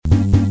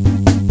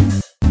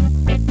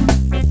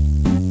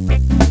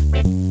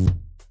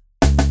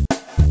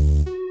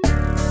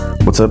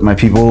up, my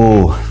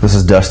people? This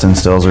is Dustin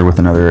Stelzer with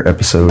another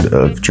episode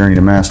of Journey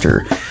to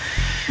Master.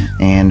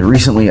 And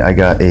recently I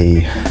got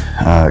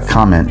a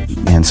comment,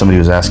 and somebody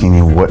was asking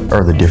me what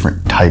are the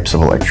different types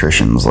of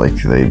electricians. Like,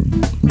 they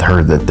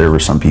heard that there were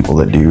some people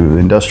that do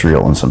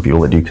industrial and some people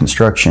that do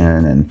construction,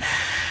 and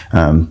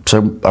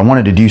so I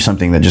wanted to do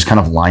something that just kind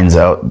of lines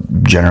out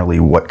generally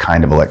what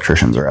kind of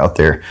electricians are out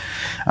there.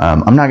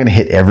 I'm not going to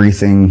hit every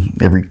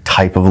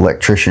type of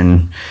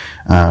electrician,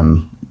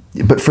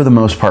 but for the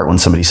most part, when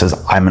somebody says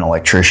I'm an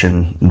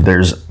electrician,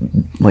 there's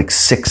like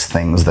 6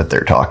 things that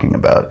they're talking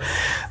about.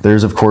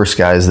 There's, of course,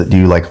 guys that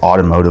do like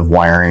automotive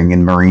wiring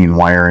and marine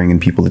wiring and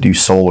people that do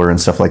solar and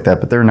stuff like that,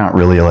 but they're not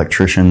really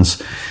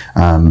electricians.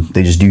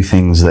 They just do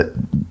things that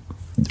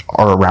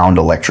are around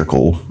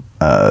electrical,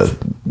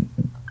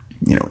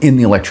 in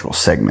the electrical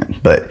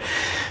segment. But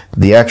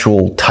the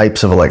actual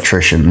types of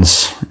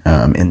electricians,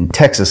 in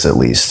Texas at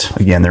least,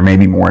 again, there may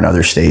be more in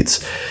other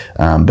states,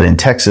 but in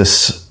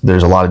Texas,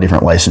 there's a lot of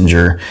different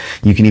licensure.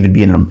 You can even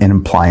be an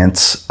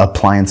appliance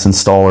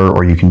installer,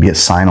 or you can be a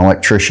sign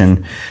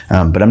electrician,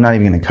 but I'm not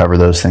even going to cover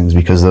those things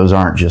because those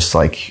aren't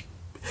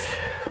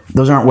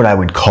what I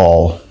would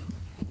call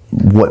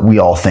what we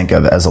all think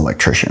of as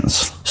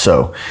electricians.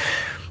 So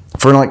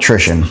for an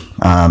electrician,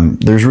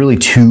 there's really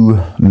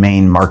 2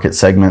 main market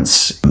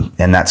segments,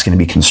 and that's going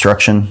to be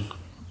construction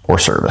or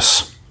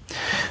service.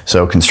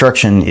 So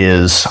construction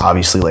is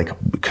obviously like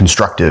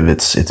constructive.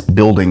 It's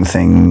building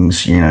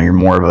things. You're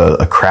more of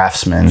a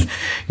craftsman.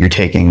 You're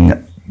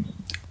taking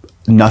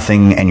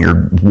nothing and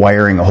you're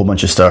wiring a whole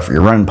bunch of stuff.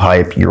 You're running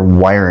pipe. You're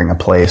wiring a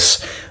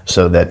place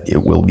so that it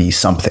will be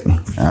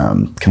something.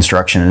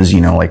 Construction is,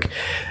 like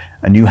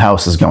a new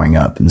house is going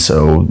up. And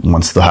so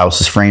once the house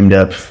is framed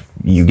up,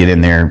 you get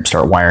in there,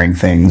 start wiring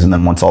things. And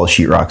then once all the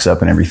sheetrock's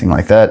up and everything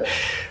like that,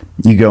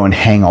 you go and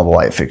hang all the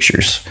light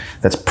fixtures.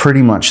 That's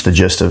pretty much the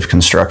gist of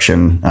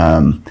construction.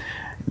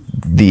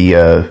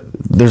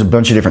 There's a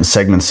bunch of different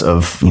segments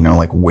of,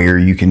 like where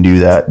you can do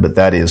that, but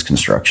that is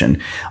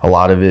construction. A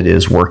lot of it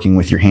is working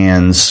with your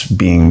hands,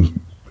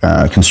 being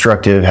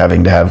constructive,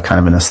 having to have kind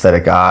of an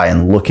aesthetic eye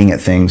and looking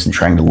at things and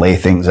trying to lay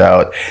things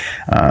out.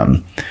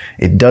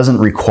 It doesn't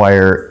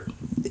require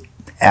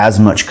as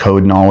much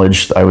code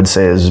knowledge, I would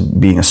say, as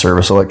being a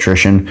service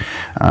electrician.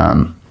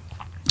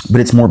 But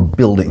it's more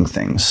building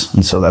things.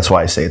 And so that's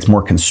why I say it's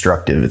more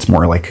constructive. It's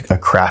more like a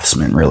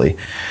craftsman, really.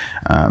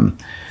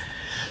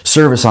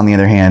 Service, on the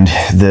other hand,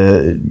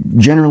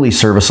 generally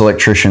service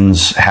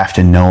electricians have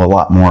to know a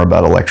lot more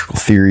about electrical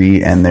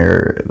theory, and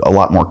they're a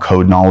lot more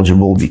code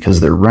knowledgeable because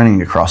they're running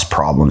across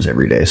problems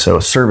every day. So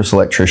a service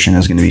electrician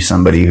is going to be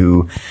somebody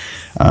who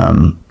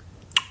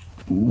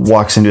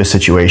walks into a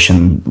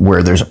situation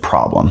where there's a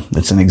problem.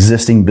 It's an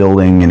existing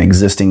building, an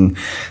existing,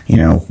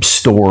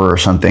 store or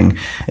something.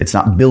 It's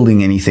not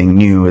building anything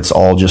new. It's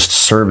all just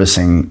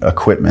servicing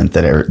equipment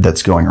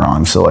that's going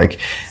wrong. So like,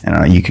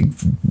 you could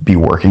be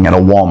working at a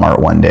Walmart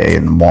one day,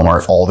 and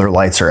Walmart, all their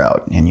lights are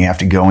out, and you have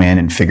to go in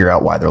and figure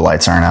out why their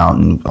lights aren't out,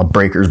 and a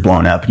breaker's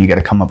blown up, and you got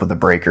to come up with a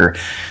breaker,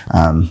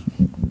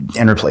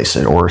 and replace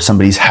it. Or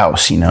somebody's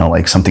house,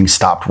 like something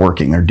stopped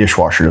working. Their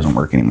dishwasher doesn't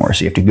work anymore.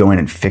 So you have to go in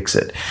and fix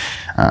it.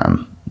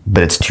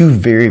 But it's 2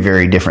 very,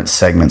 very different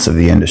segments of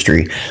the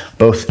industry,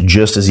 both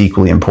just as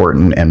equally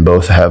important, and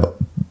both have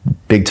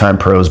big time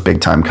pros,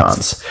 big time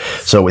cons.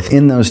 So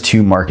within those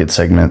 2 market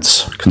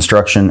segments,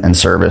 construction and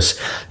service,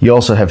 you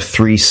also have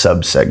 3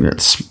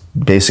 sub-segments,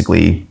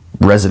 basically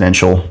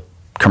residential,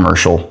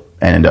 commercial,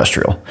 and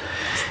industrial.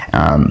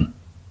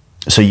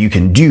 So you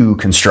can do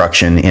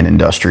construction in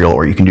industrial,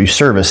 or you can do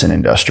service in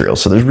industrial.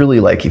 So there's really,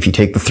 like, if you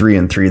take the 3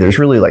 and 3, there's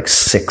really like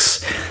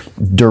 6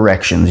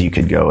 directions you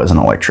could go as an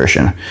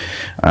electrician.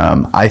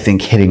 I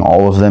think hitting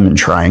all of them and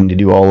trying to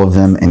do all of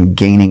them and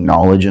gaining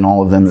knowledge in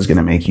all of them is going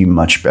to make you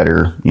much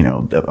better,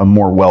 a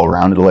more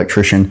well-rounded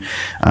electrician.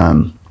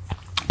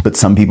 But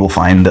some people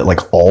find that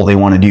like all they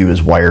want to do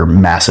is wire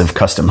massive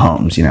custom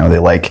homes. They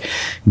like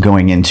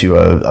going into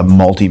a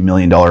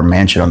multi-million-dollar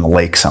mansion on the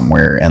lake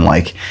somewhere and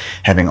like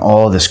having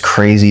all this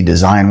crazy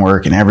design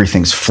work, and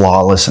everything's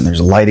flawless, and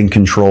there's lighting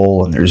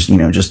control, and there's,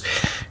 just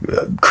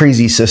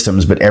crazy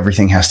systems, but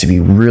everything has to be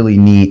really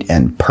neat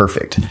and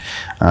perfect.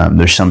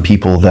 There's some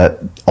people that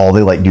all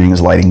they like doing is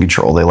lighting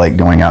control. They like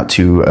going out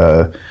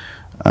to,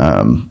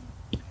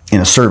 in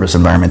a service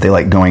environment, they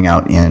like going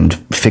out and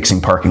fixing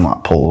parking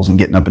lot poles and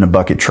getting up in a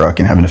bucket truck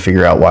and having to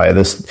figure out why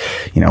this,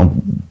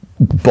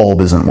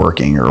 bulb isn't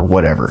working or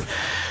whatever.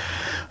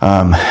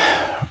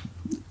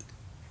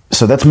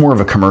 So that's more of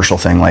a commercial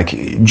thing. Like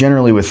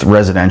generally with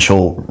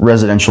residential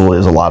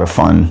is a lot of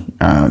fun.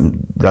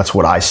 That's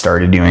what I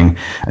started doing.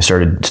 I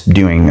started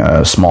doing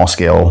small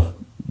scale,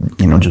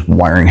 just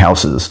wiring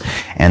houses.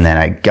 And then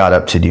I got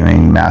up to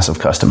doing massive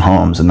custom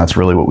homes. And that's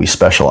really what we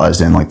specialized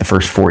in. Like the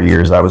first 4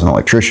 years I was an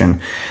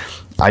electrician,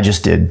 I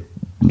just did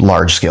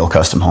large scale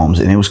custom homes,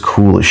 and it was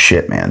cool as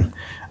shit, man.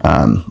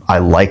 I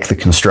like the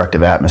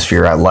constructive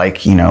atmosphere. I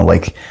like,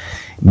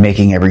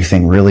 making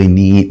everything really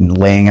neat and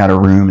laying out a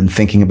room and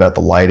thinking about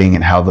the lighting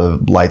and how the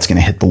light's going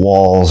to hit the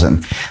walls,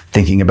 and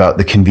thinking about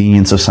the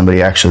convenience of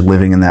somebody actually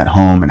living in that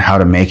home and how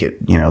to make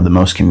it, the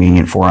most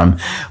convenient for them.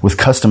 With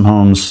custom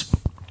homes,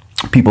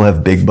 people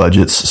have big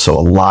budgets, so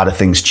a lot of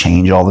things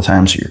change all the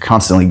time. So you're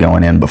constantly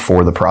going in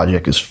before the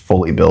project is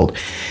fully built,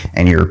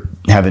 and you're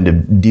having to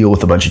deal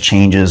with a bunch of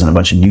changes and a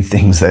bunch of new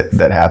things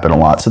that happen a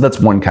lot. So that's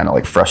one kind of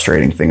like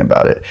frustrating thing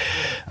about it.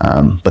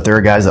 But there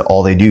are guys that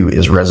all they do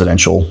is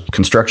residential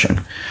construction.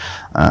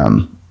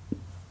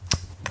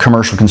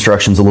 Commercial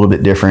construction is a little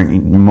bit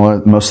different.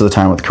 Most of the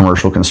time with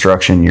commercial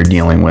construction, you're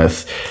dealing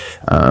with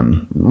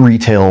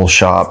retail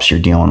shops, you're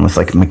dealing with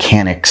like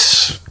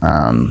mechanics,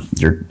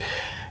 you're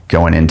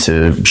going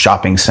into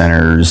shopping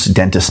centers,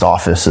 dentist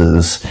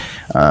offices,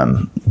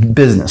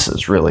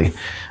 businesses, really.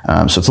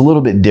 So it's a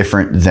little bit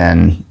different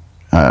than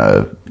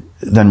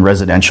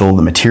residential.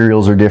 The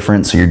materials are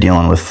different, so you're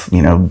dealing with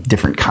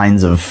different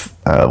kinds of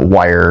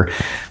wire.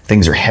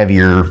 Things are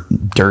heavier,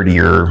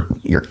 dirtier.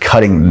 You're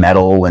cutting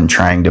metal and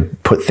trying to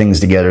put things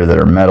together that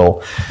are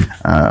metal.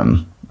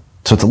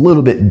 So it's a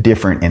little bit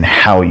different in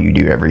how you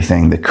do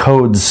everything. The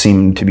codes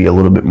seem to be a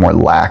little bit more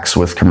lax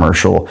with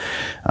commercial.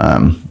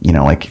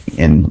 Like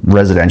in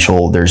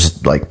residential,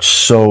 there's like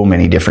so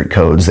many different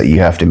codes that you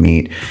have to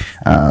meet.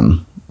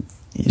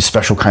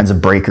 Special kinds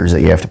of breakers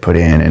that you have to put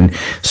in, and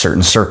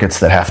certain circuits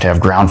that have to have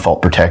ground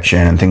fault protection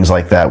and things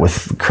like that.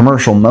 With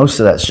commercial, most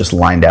of that's just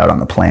lined out on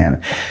the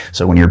plan.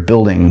 So when you're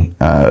building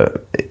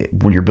a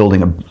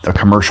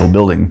commercial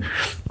building,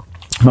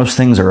 most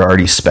things are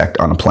already spec'd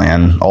on a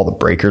plan. All the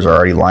breakers are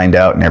already lined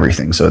out and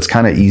everything. So it's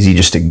kind of easy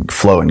just to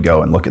flow and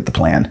go and look at the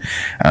plan.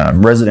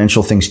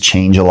 Residential, things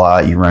change a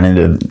lot. You run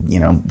into,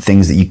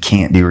 things that you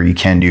can't do or you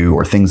can do,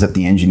 or things that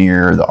the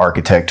engineer or the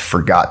architect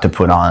forgot to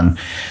put on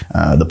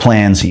the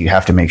plan. So you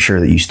have to make sure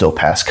that you still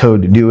pass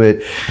code to do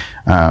it.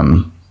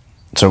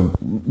 So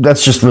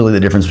that's just really the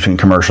difference between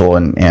commercial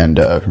and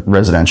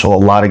residential. A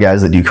lot of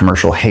guys that do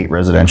commercial hate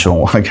residential. A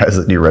lot of guys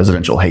that do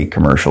residential hate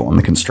commercial, on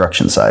the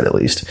construction side at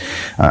least.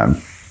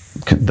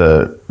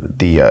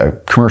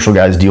 The commercial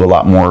guys do a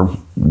lot more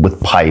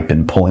with pipe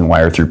and pulling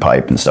wire through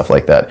pipe and stuff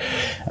like that.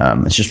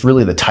 It's just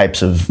really the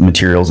types of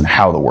materials and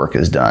how the work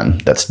is done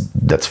that's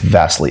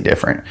vastly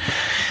different.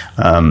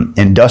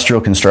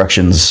 Industrial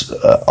construction's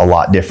a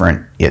lot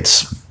different.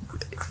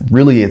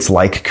 It's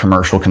like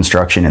commercial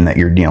construction in that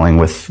you're dealing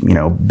with,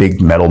 big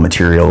metal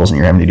materials, and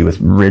you're having to do with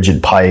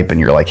rigid pipe, and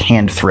you're like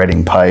hand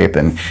threading pipe,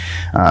 and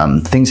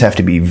things have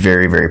to be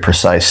very, very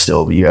precise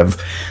still. You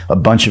have a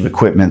bunch of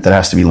equipment that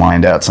has to be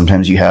lined out.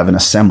 Sometimes you have an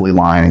assembly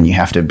line and you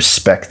have to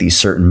spec these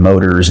certain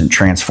motors and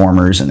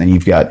transformers, and then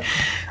you've got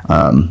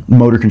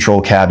motor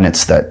control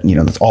cabinets that,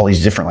 that's all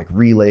these different like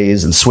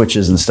relays and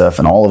switches and stuff,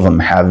 and all of them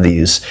have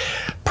these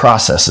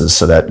processes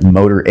so that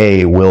motor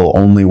A will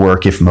only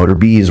work if motor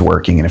B is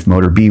working, and if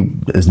motor B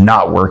is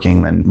not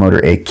working, then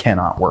motor A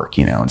cannot work,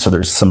 and so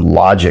there's some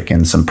logic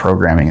and some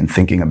programming and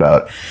thinking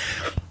about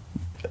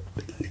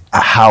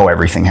how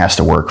everything has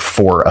to work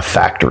for a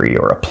factory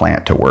or a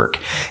plant to work.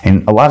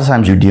 And a lot of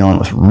times you're dealing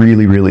with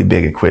really, really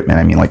big equipment.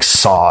 I mean, like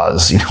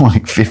saws,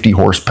 like 50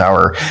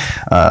 horsepower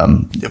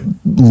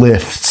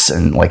lifts,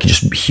 and like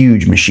just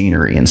huge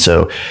machinery. And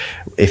so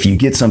if you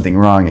get something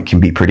wrong, it can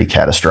be pretty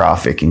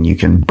catastrophic, and you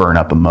can burn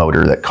up a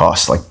motor that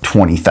costs like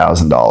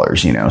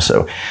 $20,000,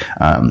 So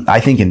I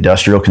think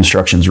industrial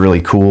construction is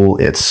really cool.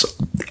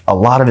 A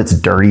lot of it's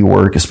dirty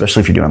work, especially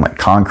if you're doing like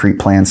concrete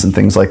plants and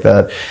things like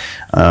that.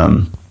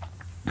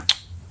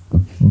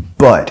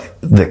 But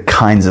the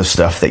kinds of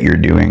stuff that you're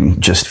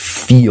doing just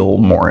feel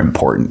more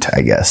important,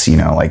 I guess,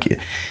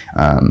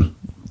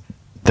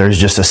 there's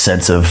just a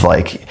sense of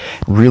like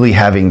really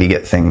having to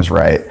get things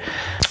right.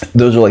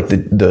 Those are like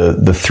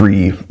the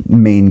three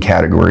main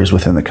categories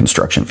within the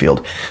construction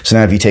field. So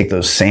now if you take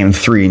those same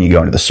three and you go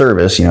into the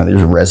service,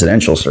 there's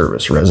residential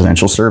service.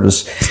 Residential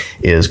service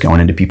is going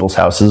into people's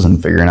houses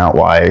and figuring out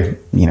why,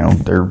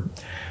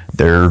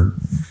 their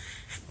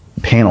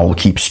panel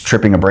keeps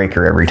tripping a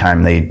breaker every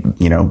time they,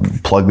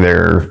 plug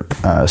their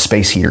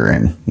space heater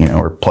in,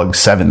 or plug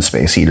 7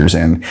 space heaters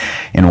in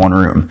one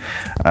room.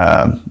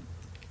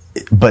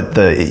 But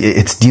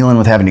it's dealing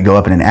with having to go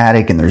up in an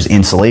attic, and there's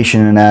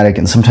insulation in an attic,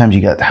 and sometimes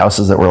you got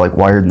houses that were like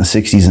wired in the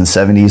 60s and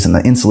 70s, and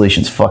the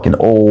insulation's fucking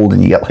old,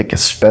 and you got like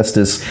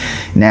asbestos,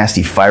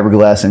 nasty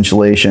fiberglass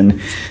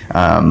insulation.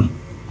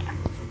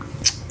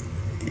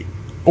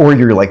 Or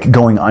you're like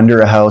going under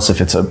a house if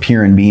it's a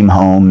pier and beam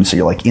home, so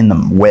you're like in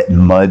the wet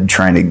mud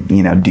trying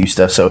to do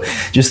stuff. So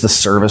just the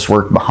service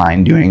work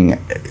behind doing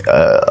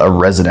a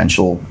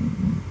residential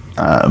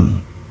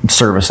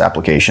service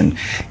application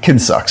can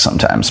suck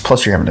sometimes.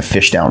 Plus you're having to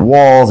fish down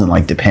walls, and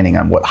like depending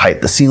on what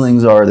height the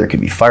ceilings are, there could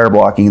be fire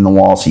blocking in the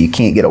wall, so you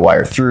can't get a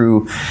wire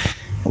through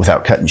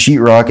without cutting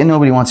sheetrock, and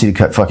nobody wants you to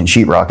cut fucking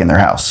sheetrock in their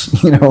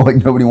house. Like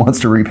nobody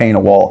wants to repaint a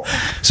wall.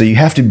 So you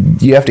have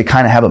to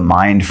kind of have a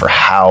mind for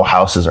how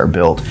houses are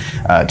built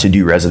to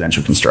do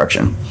residential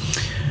construction.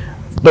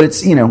 but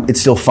it's, it's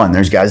still fun.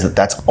 There's guys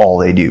that's all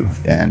they do,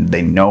 and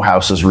they know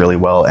houses really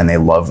well, and they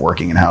love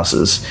working in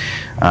houses.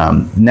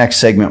 Next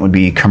segment would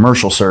be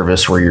commercial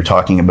service, where you're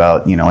talking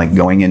about, like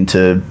going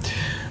into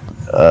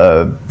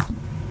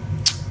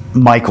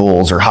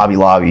Michael's or Hobby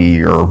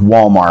Lobby or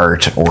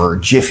Walmart or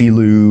Jiffy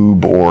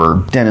Lube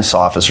or dentist's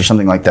office or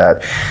something like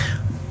that.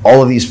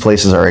 All of these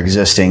places are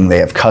existing. They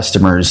have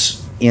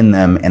customers in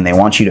them, and they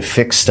want you to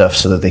fix stuff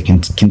so that they can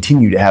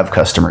continue to have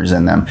customers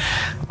in them.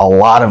 A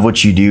lot of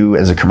what you do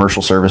as a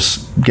commercial service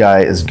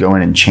guy is go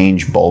in and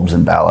change bulbs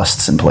and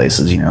ballasts in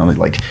places.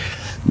 Like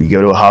you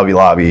go to a Hobby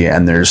Lobby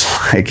and there's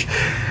like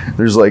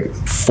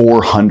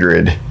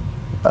 400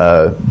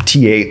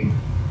 T8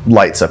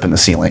 lights up in the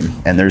ceiling,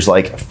 and there's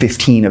like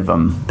 15 of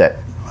them that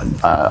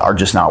are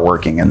just not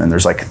working, and then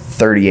there's like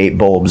 38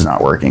 bulbs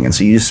not working, and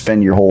so you just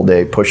spend your whole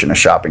day pushing a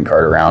shopping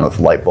cart around with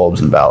light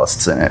bulbs and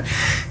ballasts in it,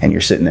 and you're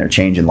sitting there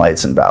changing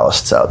lights and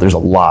ballasts out. There's a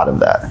lot of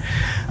that.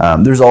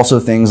 There's also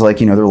things like,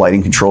 their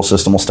lighting control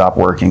system will stop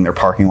working, their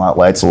parking lot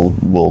lights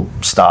will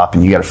stop,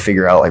 and you got to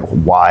figure out like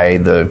why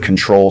the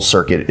control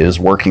circuit is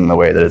working the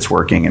way that it's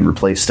working and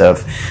replace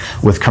stuff.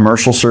 With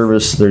commercial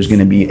service, there's going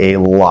to be a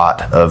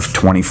lot of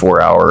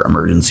 24-hour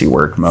emergency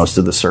work. Most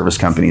of the service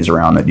companies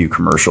around that do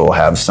commercial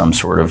have some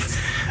sort of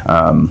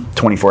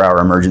 24-hour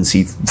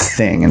emergency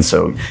thing. And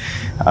so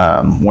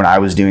when I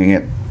was doing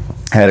it,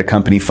 I had a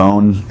company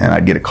phone, and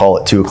I'd get a call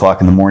at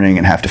 2:00 in the morning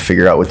and have to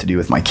figure out what to do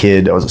with my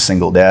kid. I was a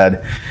single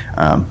dad,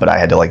 but I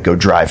had to like go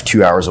drive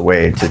 2 hours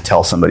away to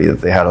tell somebody that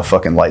they had a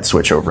fucking light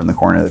switch over in the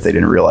corner that they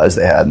didn't realize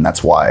they had, and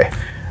that's why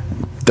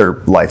their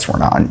lights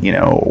weren't on,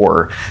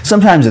 or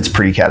sometimes it's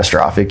pretty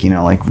catastrophic,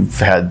 like we've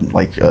had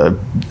like a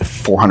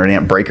 400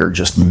 amp breaker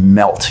just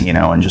melt,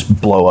 and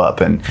just blow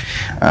up. And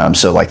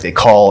so like they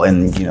call,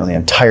 and, the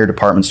entire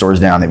department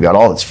store's down. They've got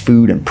all this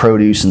food and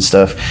produce and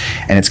stuff,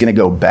 and it's going to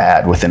go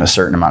bad within a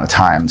certain amount of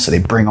time. So they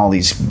bring all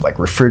these like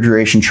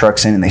refrigeration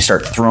trucks in, and they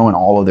start throwing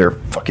all of their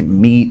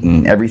fucking meat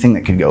and everything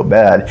that could go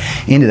bad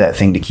into that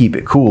thing to keep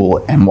it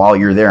cool. And while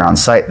you're there on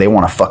site, they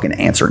want a fucking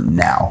answer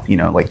now,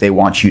 like they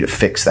want you to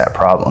fix that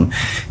problem.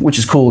 Which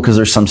is cool, because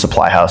there's some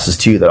supply houses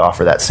too that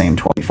offer that same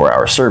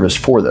 24-hour service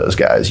for those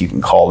guys. You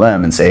can call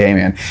them and say, hey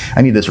man,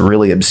 I need this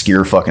really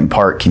obscure fucking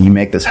part. Can you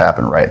make this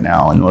happen right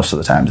now? And most of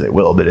the times they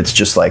will, but it's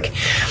just like,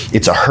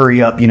 it's a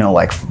hurry up,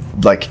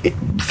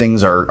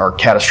 things are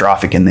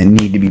catastrophic and they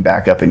need to be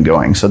back up and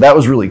going. So that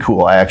was really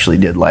cool. I actually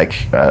did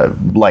like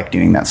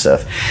doing that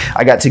stuff.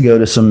 I got to go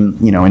to some,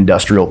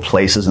 industrial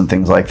places and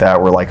things like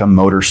that where like a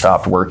motor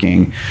stopped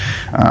working,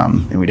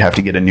 and we'd have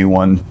to get a new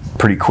one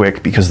pretty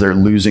quick because they're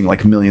losing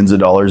like millions of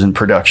dollars in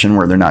production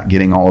where they're not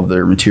getting all of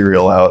their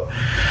material out.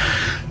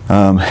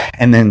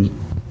 And then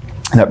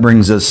that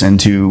brings us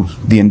into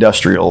the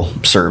industrial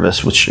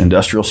service,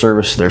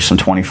 there's some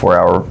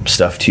 24-hour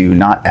stuff too,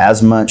 not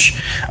as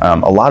much. A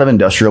lot of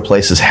industrial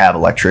places have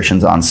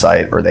electricians on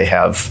site, or they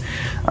have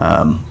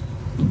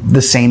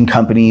the same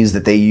companies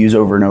that they use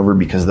over and over,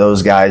 because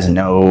those guys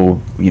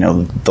know,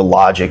 the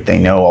logic, they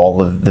know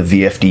all of the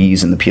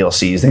VFDs and the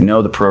PLCs, they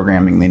know the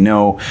programming, they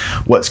know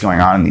what's going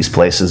on in these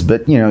places.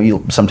 But,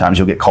 sometimes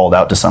you'll get called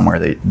out to somewhere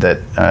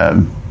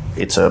that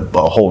it's a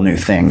whole new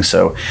thing.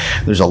 So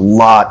there's a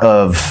lot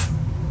of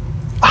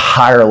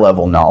higher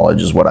level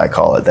knowledge, is what I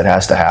call it, that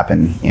has to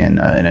happen in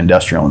an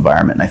industrial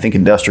environment. And I think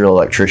industrial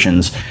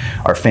electricians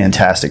are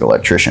fantastic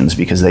electricians,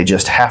 because they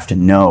just have to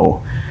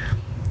know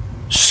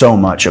so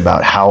much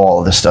about how all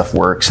of this stuff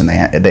works, and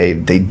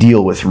they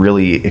deal with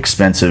really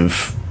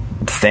expensive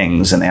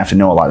things, and they have to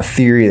know a lot of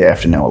theory, they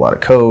have to know a lot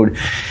of code,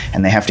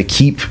 and they have to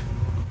keep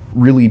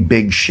really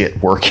big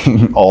shit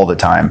working all the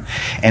time.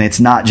 And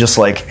it's not just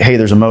like, hey,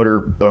 there's a motor,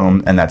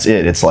 boom, and that's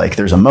it. It's like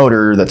there's a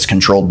motor that's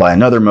controlled by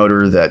another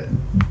motor that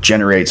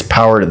generates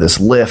power to this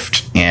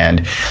lift,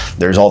 and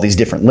there's all these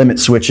different limit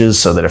switches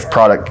so that if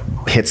product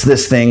hits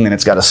this thing, then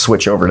it's got to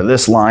switch over to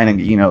this line. And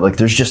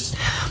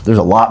there's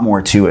a lot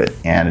more to it.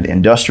 And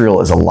industrial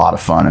is a lot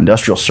of fun.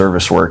 Industrial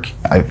service work,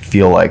 I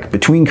feel like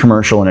between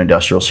commercial and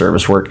industrial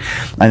service work,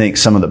 I think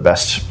some of the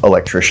best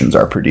electricians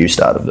are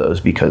produced out of those,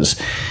 because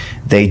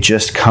they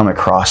just come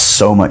across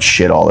so much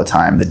shit all the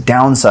time. The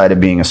downside of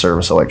being a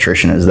service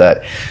electrician is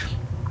that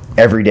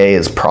every day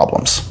is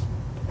problems.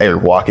 You're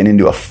walking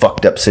into a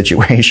fucked up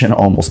situation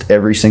almost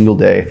every single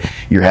day.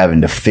 You're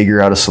having to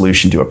figure out a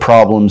solution to a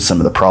problem. Some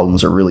of the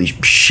problems are really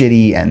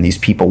shitty, and these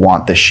people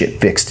want this shit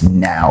fixed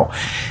now.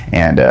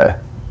 And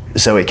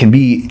so it can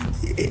be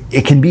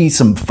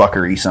some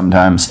fuckery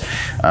sometimes.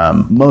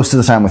 Most of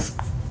the time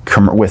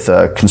with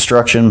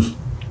construction,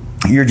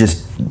 you're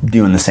just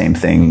doing the same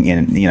thing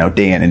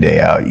day in and day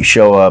out. You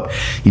show up,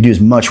 you do as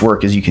much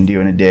work as you can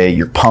do in a day.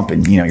 You're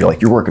pumping,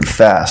 you're working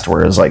fast.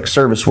 Whereas like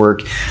service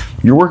work,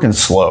 you're working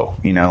slow.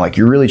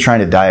 You're really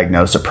trying to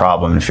diagnose a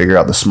problem and figure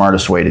out the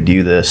smartest way to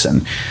do this.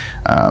 And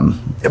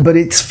but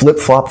it's flip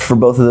flopped for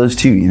both of those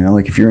too.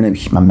 Like if you're in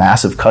a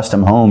massive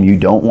custom home, you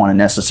don't want to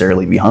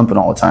necessarily be humping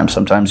all the time.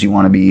 Sometimes you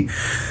want to be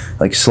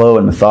like slow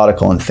and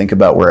methodical and think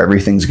about where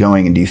everything's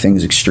going and do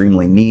things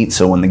extremely neat.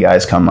 So when the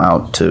guys come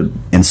out to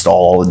install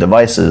all the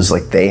devices,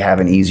 like they have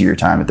an easier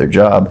time at their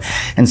job.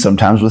 And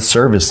sometimes with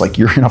service, like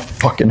you're in a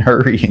fucking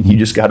hurry and you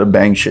just got to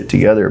bang shit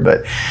together.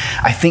 But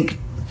I think,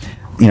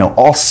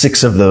 all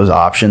 6 of those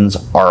options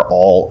are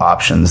all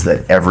options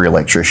that every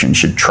electrician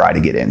should try to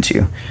get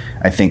into.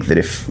 I think that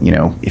if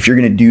you're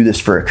going to do this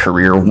for a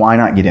career, why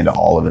not get into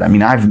all of it? I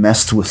mean, I've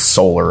messed with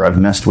solar, I've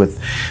messed with,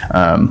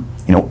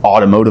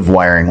 automotive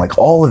wiring, like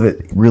all of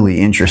it really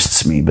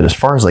interests me. But as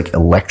far as like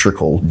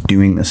electrical,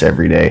 doing this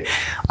every day,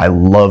 I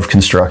love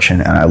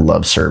construction and I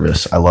love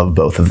service. I love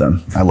both of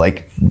them.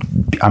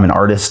 I'm an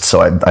artist,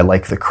 so I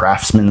like the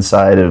craftsman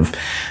side of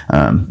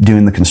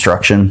doing the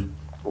construction.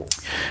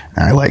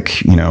 I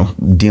like,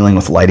 dealing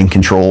with lighting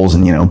controls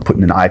and,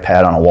 putting an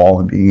iPad on a wall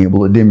and being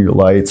able to dim your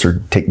lights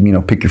or pick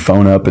your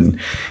phone up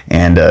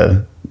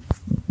and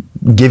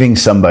giving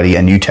somebody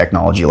a new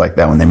technology like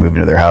that when they move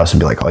into their house and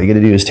be like, all you got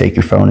to do is take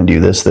your phone and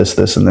do this, and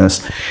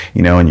this,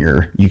 and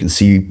you can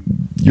see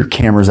your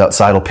cameras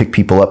outside will pick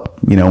people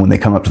up, when they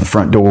come up to the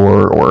front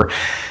door, or,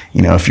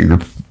 if you're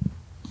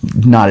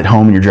not at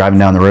home and you're driving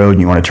down the road and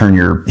you want to turn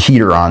your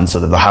heater on so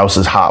that the house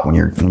is hot when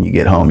you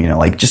get home,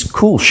 like just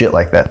cool shit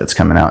like that that's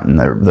coming out in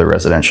the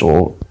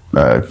residential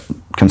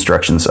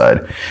construction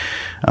side.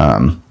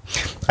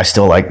 I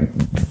still like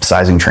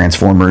sizing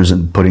transformers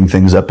and putting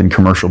things up in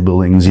commercial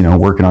buildings,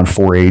 working on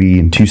 480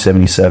 and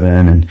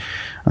 277, and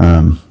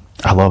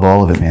I love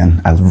all of it,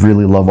 man. I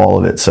really love all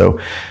of it. So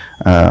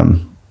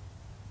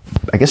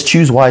I guess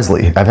choose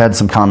wisely. I've had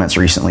some comments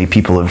recently.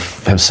 People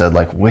have said,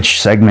 like, which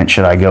segment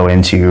should I go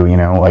into?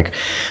 Like,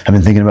 I've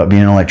been thinking about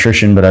being an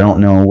electrician, but I don't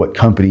know what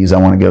companies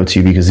I want to go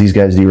to because these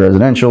guys do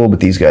residential,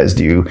 but these guys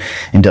do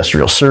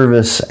industrial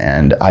service.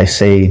 And I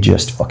say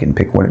just fucking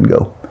pick one and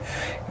go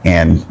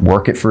and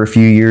work it for a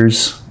few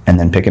years and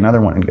then pick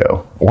another one and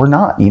go. Or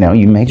not.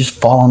 You may just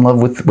fall in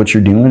love with what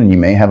you're doing, and you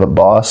may have a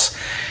boss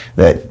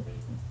that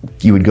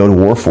you would go to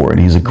war for, and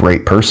he's a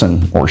great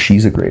person or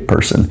she's a great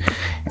person,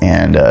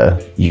 and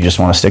you just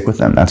want to stick with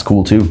them. That's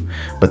cool too.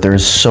 But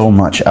there's so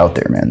much out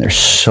there, man. There's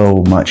so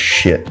much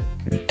shit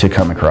to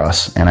come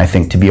across, and I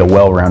think to be a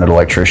well-rounded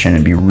electrician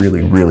and be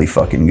really, really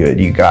fucking good,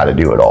 you got to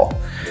do it all.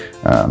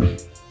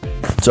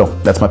 So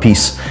that's my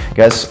piece,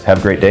 guys. Have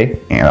a great day,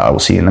 and I will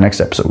see you in the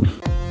next episode.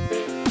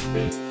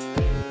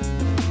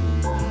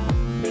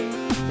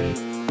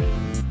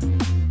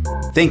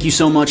 Thank you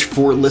so much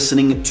for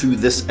listening to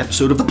this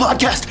episode of the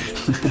podcast.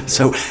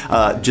 So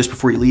just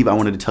before you leave, I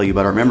wanted to tell you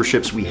about our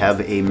memberships. We have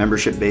a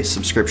membership-based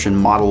subscription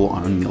model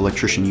on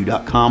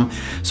electricianu.com.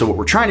 So what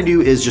we're trying to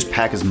do is just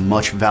pack as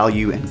much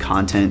value and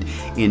content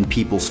in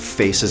people's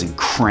faces and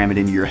cram it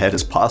into your head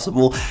as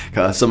possible.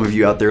 Some of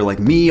you out there like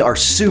me are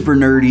super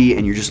nerdy,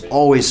 and you're just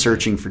always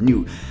searching for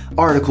new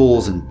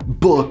articles and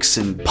books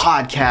and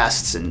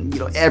podcasts and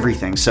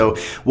everything. So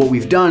what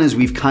we've done is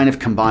we've kind of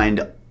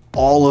combined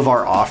all of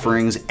our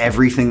offerings,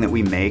 everything that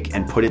we make,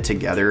 and put it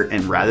together.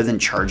 And rather than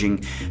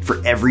charging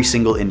for every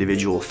single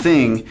individual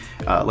thing,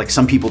 like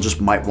some people just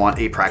might want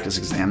a practice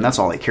exam, that's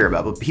all they care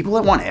about. But people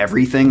that want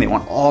everything, they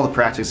want all the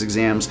practice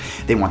exams,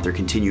 they want their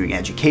continuing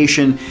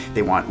education,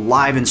 they want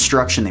live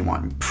instruction, they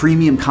want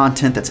premium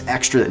content that's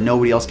extra that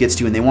nobody else gets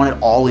to, and they want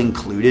it all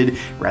included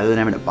rather than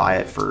having to buy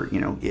it for,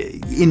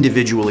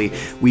 individually.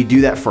 We do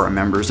that for our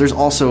members. There's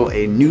also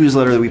a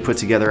newsletter that we put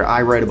together.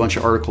 I write a bunch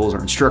of articles, our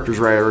instructors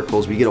write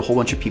articles. We get a whole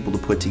bunch of people to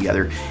put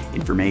together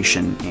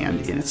information,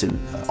 and it's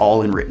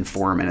all in written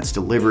form, and it's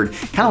delivered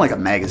kind of like a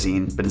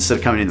magazine, but instead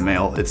of coming in the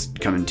mail, it's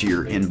coming to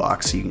your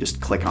inbox, so you can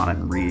just click on it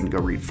and read and go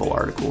read full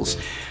articles.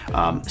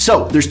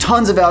 So there's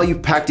tons of value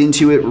packed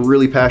into it. We're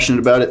really passionate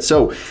about it.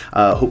 So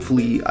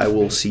hopefully I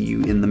will see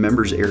you in the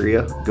members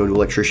area. Go to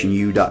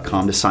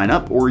electricianu.com to sign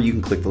up, or you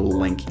can click the little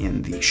link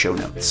in the show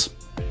notes.